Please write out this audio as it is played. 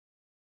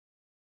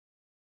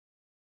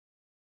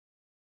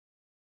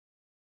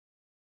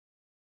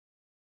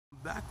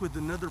Back with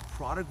another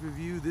product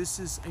review. This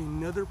is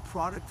another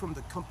product from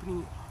the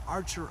company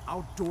Archer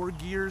Outdoor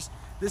Gears.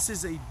 This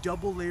is a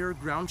double layer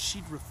ground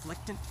sheet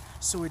reflectant,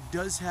 so it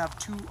does have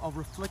two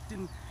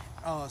reflecting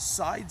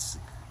sides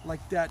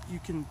like that.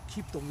 You can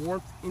keep the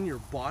warmth in your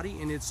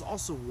body, and it's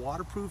also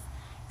waterproof.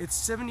 It's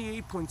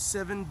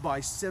 78.7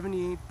 by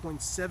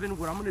 78.7.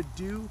 What I'm going to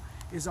do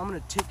is I'm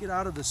going to take it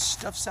out of the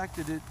stuff sack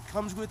that it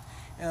comes with.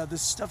 The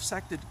stuff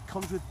sack that it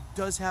comes with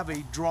does have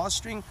a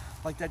drawstring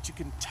like that. You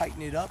can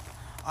tighten it up.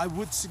 I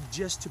would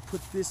suggest to put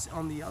this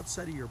on the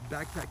outside of your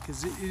backpack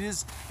because it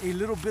is a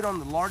little bit on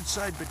the large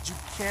side, but you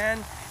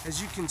can,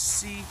 as you can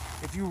see,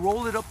 if you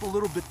roll it up a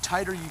little bit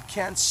tighter, you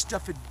can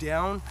stuff it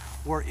down,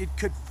 or it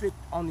could fit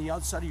on the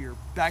outside of your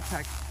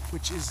backpack,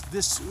 which is,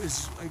 this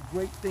is a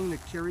great thing to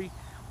carry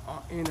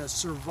in a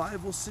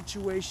survival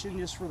situation,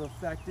 just for the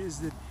fact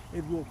is that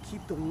it will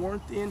keep the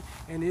warmth in,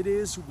 and it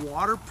is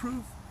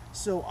waterproof.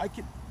 So I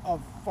could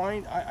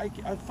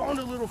I found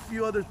a little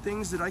few other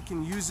things that I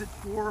can use it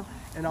for,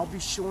 and I'll be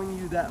showing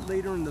you that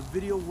later in the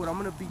video. What I'm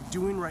going to be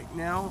doing right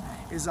now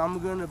is I'm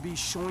going to be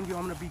showing you,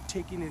 I'm going to be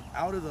taking it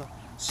out of the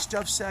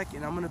stuff sack,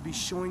 and I'm going to be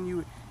showing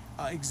you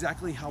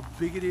exactly how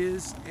big it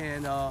is,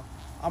 and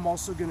I'm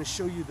also going to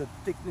show you the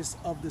thickness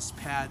of this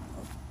pad.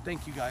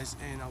 Thank you guys,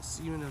 and I'll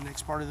see you in the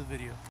next part of the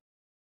video.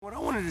 What I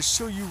wanted to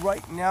show you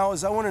right now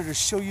is I wanted to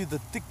show you the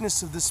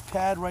thickness of this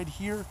pad right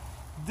here.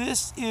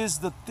 This is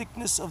the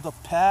thickness of the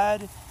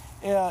pad.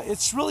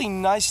 It's really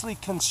nicely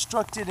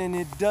constructed, and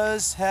it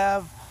does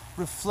have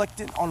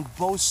reflectant on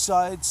both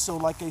sides. So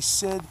like I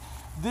said,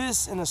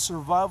 this in a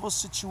survival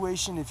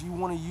situation, if you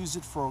want to use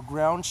it for a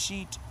ground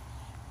sheet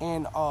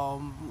and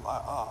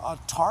a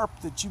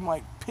tarp that you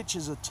might pitch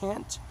as a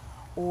tent,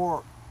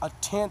 or a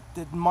tent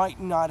that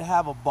might not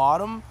have a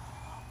bottom,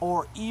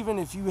 or even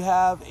if you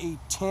have a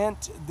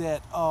tent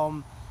that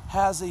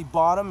has a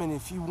bottom, and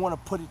if you want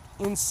to put it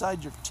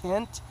inside your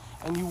tent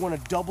and you want to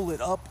double it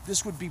up,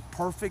 this would be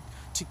perfect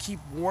to keep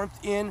warmth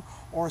in.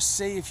 Or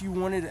say if you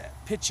wanted to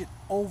pitch it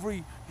over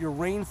your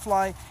rain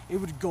fly, it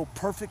would go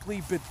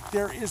perfectly. But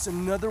there is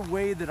another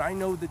way that I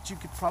know that you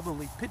could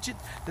probably pitch it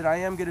that I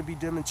am going to be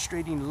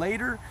demonstrating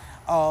later.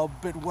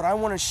 But what I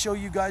want to show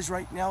you guys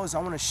right now is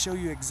I want to show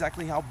you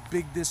exactly how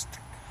big this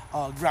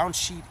ground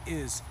sheet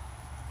is.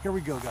 Here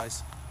we go,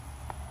 guys.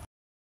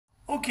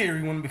 Okay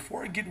everyone,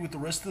 before I get with the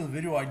rest of the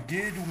video, I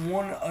did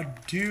want to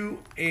do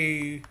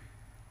a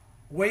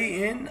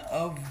weigh in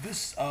of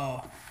this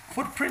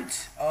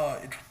footprint.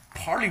 It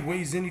hardly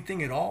weighs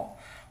anything at all.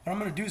 What I'm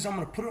going to do is I'm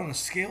going to put it on a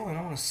scale, and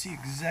I want to see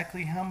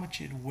exactly how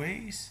much it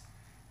weighs.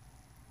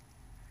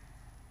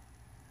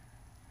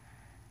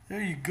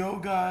 There you go,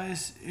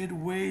 guys. It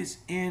weighs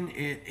in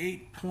at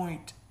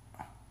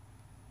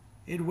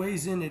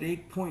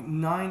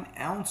 8.9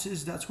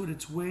 ounces. That's what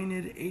it's weighing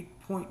at,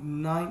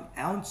 8.9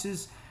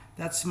 ounces.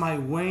 That's my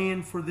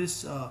weigh-in for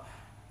this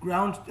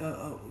ground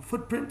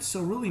footprint.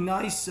 So really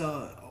nice,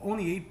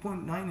 only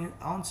 8.9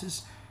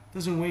 ounces.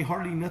 Doesn't weigh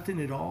hardly nothing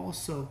at all.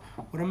 So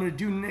what I'm going to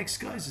do next,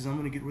 guys, is I'm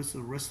going to get rid of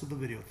the rest of the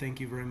video. Thank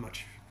you very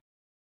much.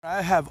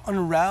 I have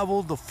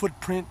unraveled the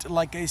footprint.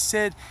 Like I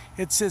said,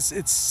 it says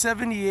it's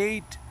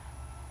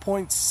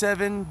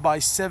 78.7 by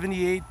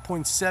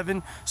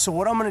 78.7. So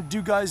what I'm going to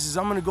do, guys, is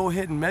I'm going to go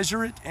ahead and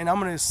measure it, and I'm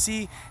going to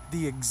see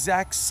the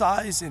exact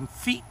size in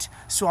feet.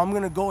 So I'm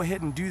going to go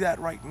ahead and do that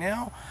right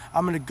now.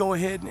 I'm going to go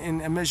ahead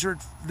and measure it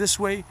this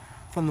way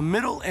from the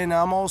middle, and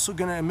I'm also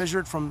going to measure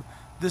it from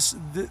this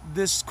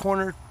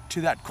corner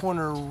to that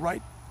corner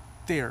right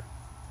there.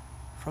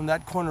 From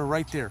that corner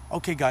right there.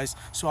 Okay, guys,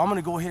 so I'm going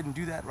to go ahead and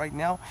do that right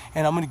now,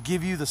 and I'm going to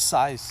give you the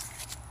size.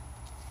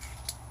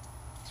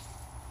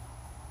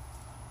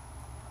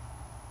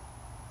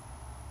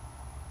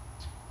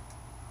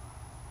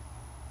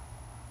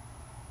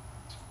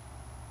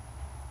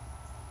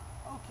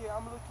 Okay,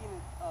 I'm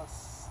looking at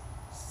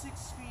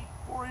 6 feet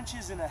 4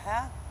 inches and a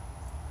half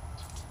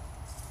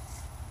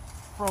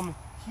from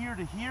here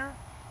to here.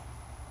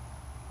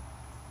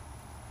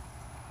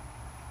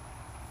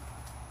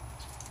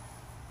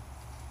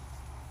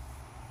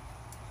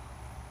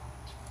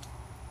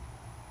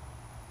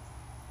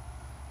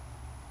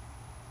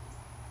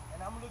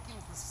 And I'm looking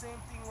at the same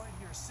thing right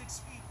here, 6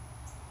 feet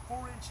 4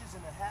 inches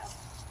and a half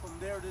from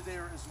there to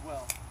there as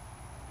well.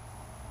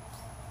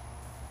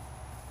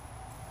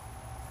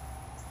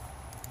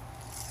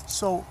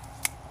 So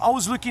I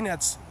was looking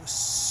at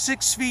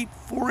 6 feet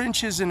 4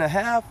 inches and a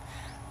half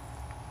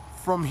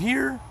from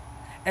here,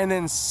 and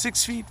then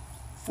 6 feet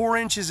 4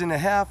 inches and a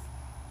half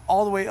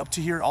all the way up to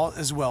here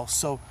as well.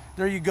 So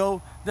there you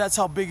go. That's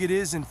how big it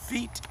is in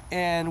feet.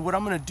 And what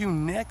I'm going to do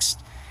next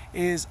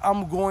is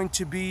I'm going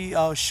to be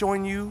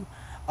showing you,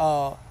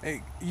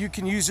 you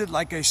can use it,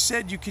 like I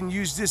said, you can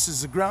use this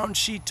as a ground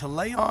sheet to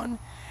lay on.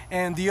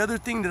 And the other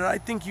thing that I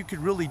think you could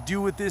really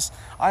do with this,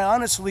 I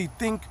honestly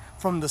think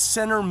from the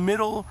center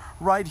middle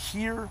right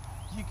here,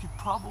 you could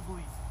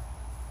probably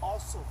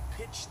also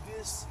pitch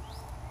this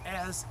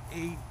as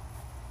a,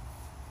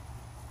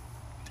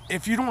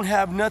 if you don't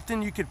have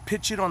nothing, you could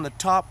pitch it on the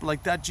top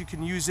like that. You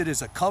can use it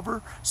as a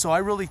cover. So I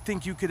really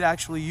think you could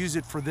actually use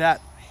it for that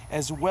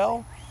as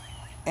well.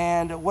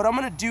 And what I'm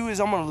gonna do is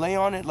I'm gonna lay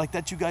on it like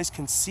that. You guys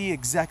can see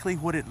exactly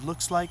what it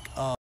looks like.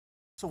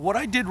 So what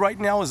I did right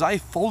now is I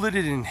folded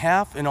it in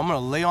half, and I'm gonna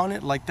lay on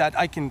it like that.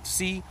 I can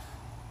see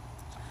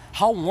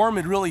how warm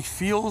it really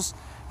feels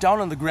down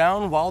on the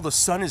ground while the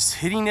sun is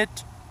hitting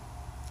it,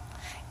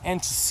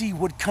 and to see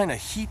what kind of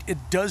heat it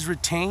does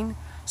retain.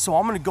 So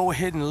I'm gonna go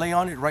ahead and lay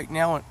on it right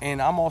now,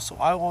 and I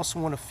also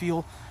want to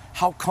feel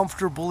how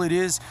comfortable it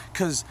is,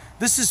 because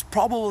this is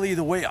probably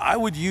the way I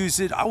would use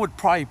it. I would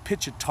probably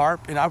pitch a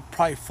tarp, and I would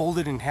probably fold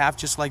it in half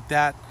just like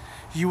that.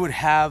 You would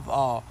have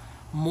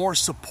more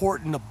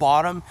support in the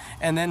bottom,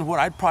 and then what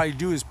I'd probably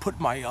do is put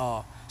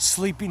my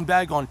sleeping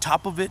bag on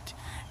top of it.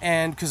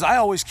 And because I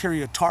always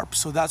carry a tarp,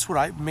 so that's what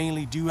I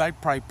mainly do.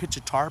 I'd probably pitch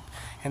a tarp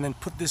and then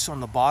put this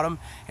on the bottom,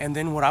 and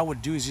then what I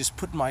would do is just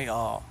put my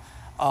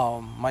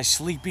my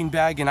sleeping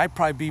bag, and I'd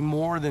probably be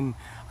more than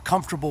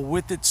comfortable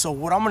with it. So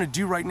what I'm going to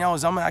do right now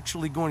is I'm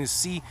actually going to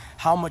see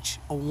how much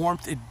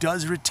warmth it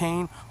does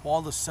retain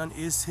while the sun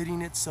is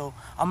hitting it. So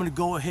I'm going to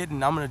go ahead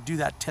and I'm going to do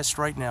that test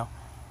right now.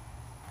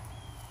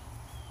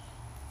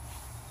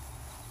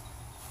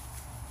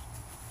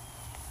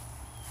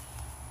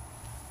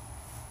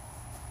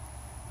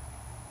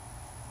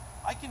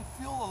 I can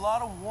feel a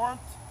lot of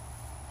warmth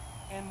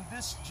in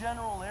this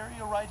general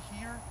area right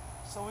here,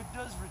 so it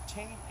does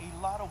retain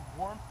a lot of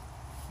warmth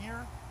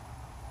here.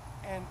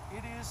 And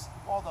it is,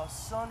 while the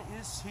sun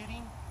is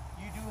hitting,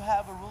 you do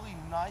have a really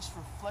nice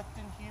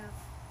reflectant here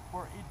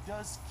where it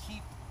does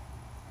keep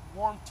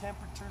warm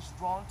temperatures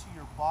drawn to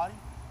your body.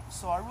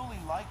 So I really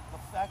like the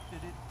fact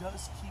that it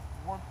does keep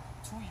warm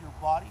to your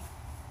body.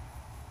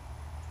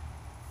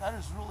 That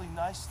is really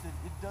nice that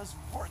it does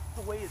work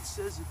the way it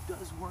says it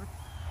does work.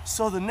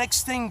 So the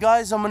next thing,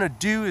 guys, I'm gonna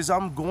do is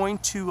I'm going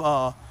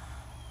to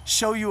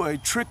show you a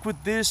trick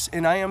with this,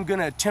 and I am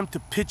gonna attempt to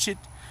pitch it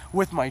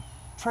with my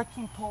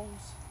trekking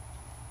poles.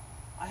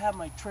 I have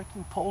my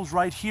trekking poles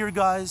right here,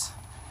 guys,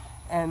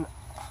 and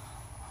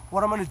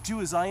what I'm gonna do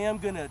is I am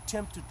gonna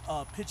attempt to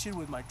pitch it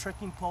with my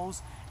trekking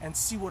poles and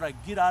see what I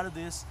get out of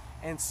this,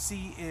 and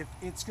see if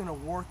it's gonna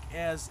work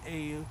as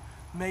a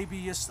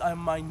maybe just a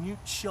minute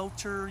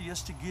shelter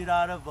just to get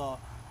out of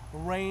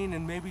rain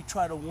and maybe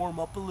try to warm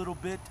up a little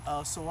bit.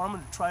 So I'm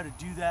going to try to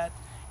do that,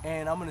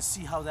 and I'm going to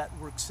see how that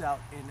works out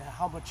and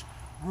how much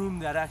room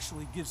that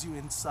actually gives you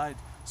inside.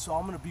 So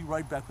I'm going to be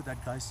right back with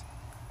that, guys.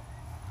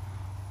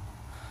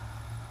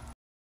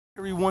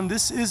 Everyone,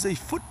 this is a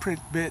footprint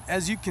bit.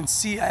 As you can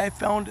see, I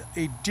found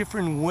a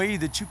different way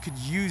that you could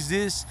use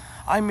this.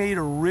 I made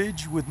a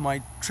ridge with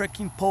my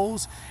trekking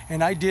poles,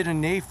 and I did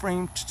an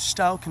A-frame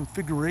style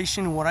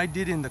configuration. What I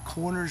did in the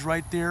corners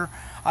right there,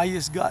 I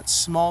just got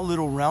small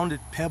little rounded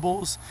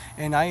pebbles,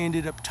 and I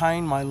ended up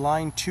tying my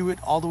line to it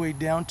all the way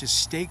down to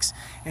stakes.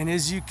 And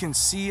as you can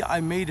see,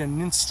 I made an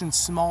instant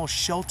small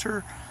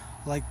shelter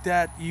like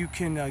that. You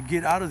can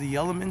get out of the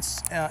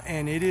elements,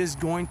 and it is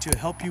going to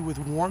help you with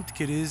warmth.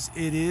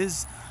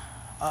 It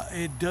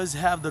does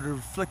have the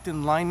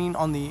reflecting lining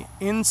on the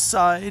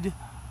inside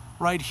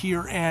right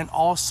here and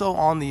also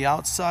on the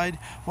outside.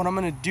 What I'm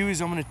going to do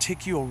is I'm going to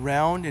take you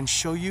around and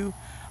show you.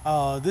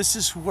 This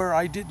is where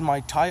I did my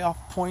tie-off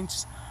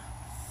points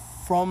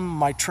from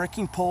my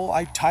trekking pole.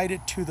 I tied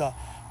it to the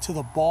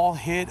ball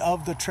head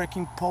of the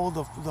trekking pole,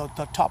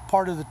 the top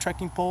part of the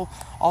trekking pole,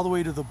 all the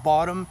way to the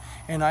bottom,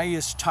 and I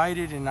just tied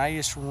it and I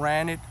just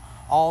ran it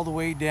all the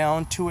way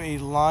down to a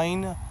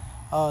line.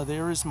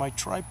 There is my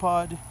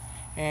tripod,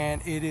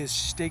 and it is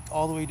staked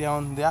all the way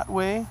down that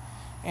way.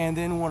 And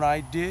then what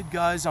I did,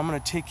 guys, I'm going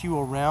to take you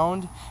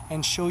around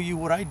and show you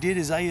what I did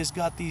is I just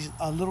got these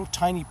a little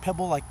tiny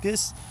pebble like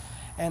this,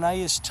 and I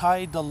just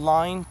tied the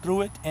line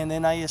through it, and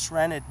then I just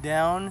ran it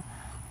down.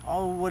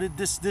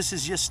 This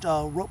is just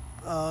a rope,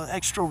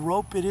 extra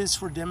rope. It is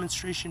for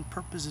demonstration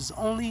purposes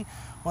only.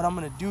 What I'm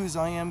going to do is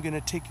I am going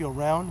to take you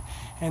around,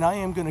 and I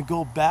am going to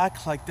go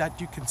back like that.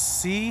 You can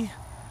see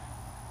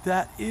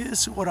that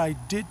is what I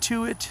did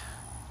to it.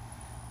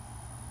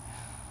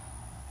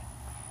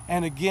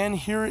 And again,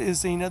 here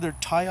is another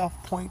tie-off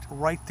point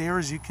right there,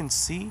 as you can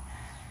see.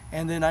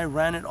 And then I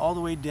ran it all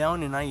the way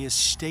down and I just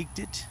staked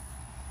it.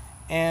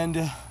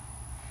 And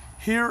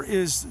here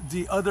is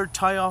the other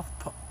tie-off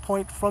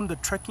point from the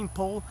trekking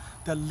pole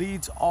that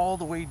leads all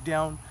the way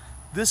down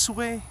this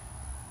way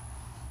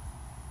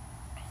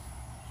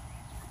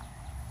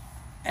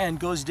and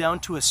goes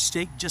down to a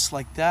stake just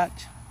like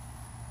that.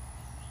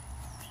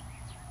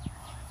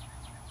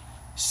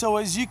 So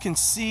as you can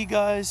see,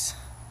 guys,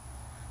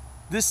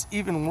 this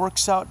even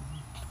works out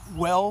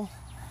well.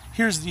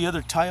 Here's the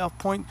other tie-off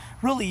point.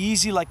 Really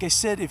easy. Like I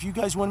said, if you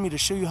guys want me to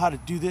show you how to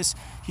do this,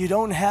 you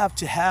don't have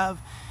to have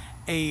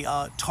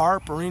a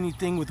tarp or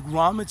anything with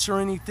grommets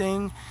or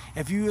anything.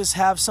 If you just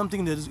have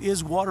something that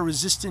is water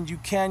resistant, you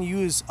can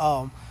use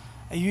rope,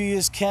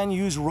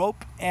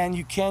 and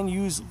you can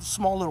use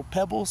small little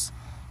pebbles.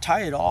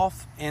 Tie it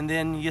off and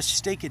then you just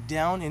stake it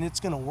down, and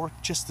it's gonna work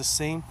just the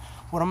same.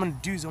 What I'm gonna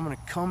do is I'm gonna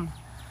come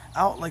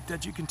out like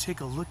that. You can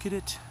take a look at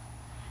it,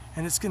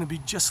 and it's gonna be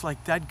just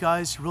like that,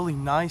 guys. Really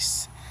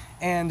nice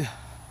and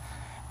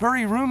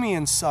very roomy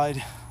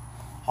inside.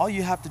 all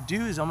you have to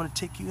do is I'm going to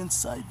take you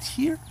inside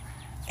here,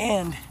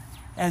 and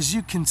as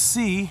you can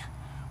see,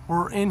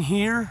 we're in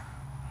here.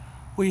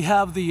 We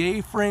have the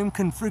A-frame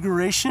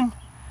configuration,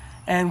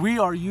 and we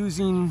are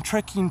using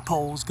trekking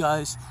poles,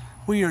 guys.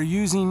 We are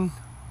using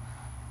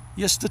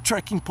just the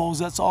trekking poles.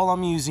 That's all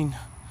I'm using.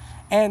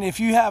 And if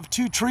you have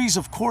two trees,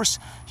 of course,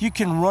 you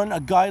can run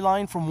a guy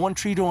line from one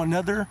tree to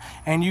another,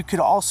 and you could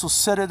also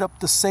set it up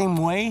the same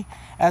way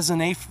as an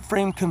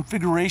A-frame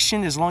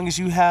configuration, as long as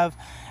you have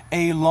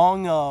a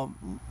long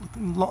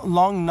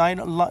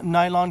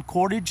nylon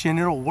cordage, and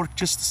it'll work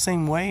just the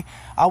same way.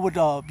 I would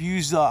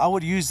use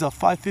the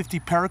 550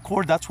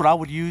 paracord. That's what I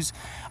would use.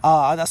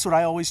 That's what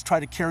I always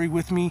try to carry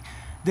with me.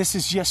 This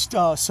is just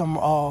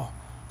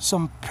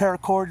some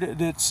paracord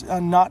that's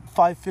not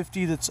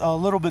 550, that's a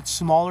little bit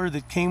smaller,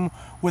 that came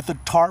with a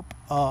tarp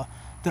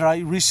that I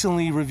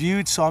recently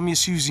reviewed, so I'm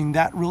just using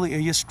that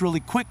really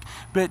quick.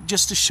 But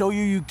just to show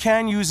you, you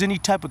can use any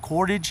type of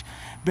cordage,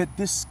 but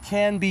this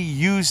can be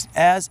used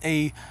as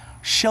a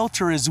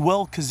shelter as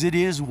well, because it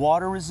is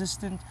water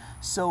resistant.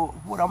 So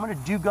what I'm going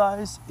to do,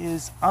 guys,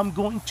 is I'm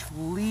going to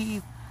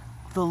leave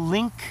the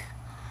link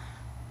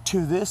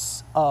to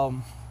this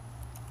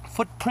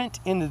footprint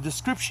in the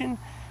description.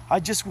 I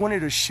just wanted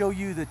to show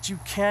you that you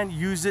can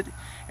use it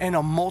in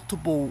a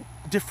multiple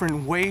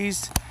different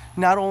ways.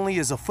 Not only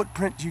as a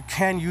footprint, you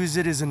can use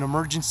it as an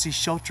emergency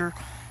shelter,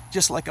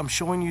 just like I'm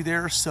showing you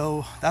there.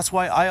 So that's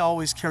why I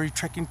always carry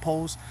trekking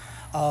poles,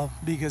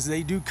 because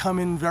they do come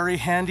in very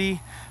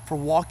handy for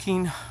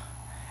walking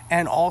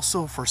and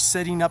also for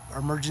setting up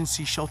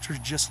emergency shelters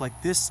just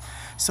like this.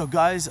 So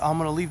guys, I'm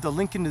gonna leave the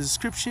link in the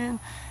description,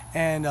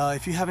 and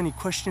if you have any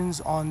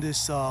questions on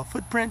this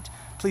footprint,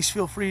 please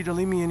feel free to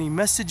leave me any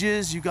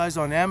messages, you guys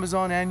on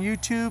Amazon and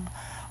YouTube.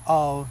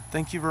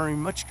 Thank you very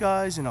much,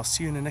 guys, and I'll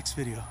see you in the next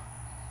video.